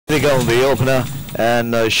They go on the opener,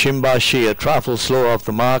 and Shimbashi a trifle slow off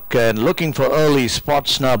the mark and looking for early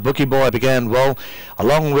spots now. Bookie Boy began well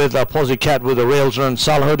along with Posy Cat with the rails run.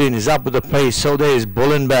 Salahuddin is up with the pace, so there is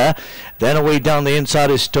Bull and Bear. Then away down the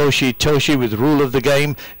inside is Toshi with rule of the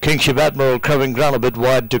game. Kingship Admiral covering ground a bit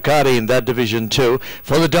wide. Ducati in that division too.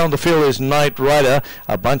 Further down the field is Knight Rider,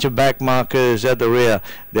 a bunch of back markers at the rear.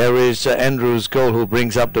 There is Andrews Gold, who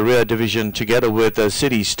brings up the rear division together with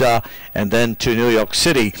City Star, and then to New York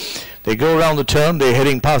City. They go around the turn. They're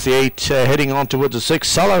heading past the 8, heading on towards the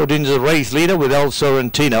 6. Salahuddin's the race leader with El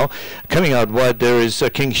Sorrentino. Coming out wide there is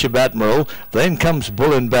Kingship Admiral. Then comes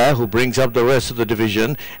Bull and Bear, who brings up the rest of the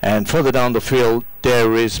division. And further down the field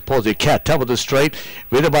there is Posy Cat. Top of the straight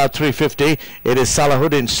with about 350. It is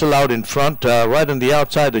Salahuddin still out in front. Right on the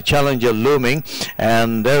outside, the challenger looming.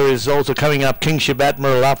 And there is also coming up Kingship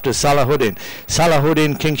Admiral after Salahuddin.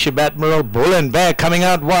 Salahuddin, Kingship Admiral, Bull and Bear coming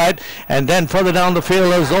out wide. And then further down the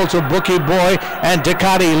field is also Bookie Boy and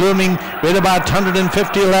Ducati looming with about 150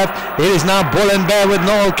 left. It is now Bull and Bear with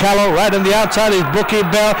Noel Callow. Right on the outside is Bookie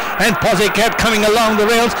Bear and Posy Cat coming along the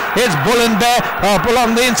rails. It's Bull and Bear.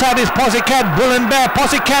 Along the inside is Posy Cat, Bull and Bear,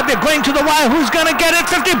 Posy Cat. They're going to the wire. Who's going to get it?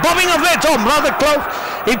 50 bobbing of it. Oh, rather close.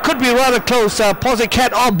 It could be rather close. Posy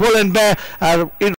Cat or Bull and Bear.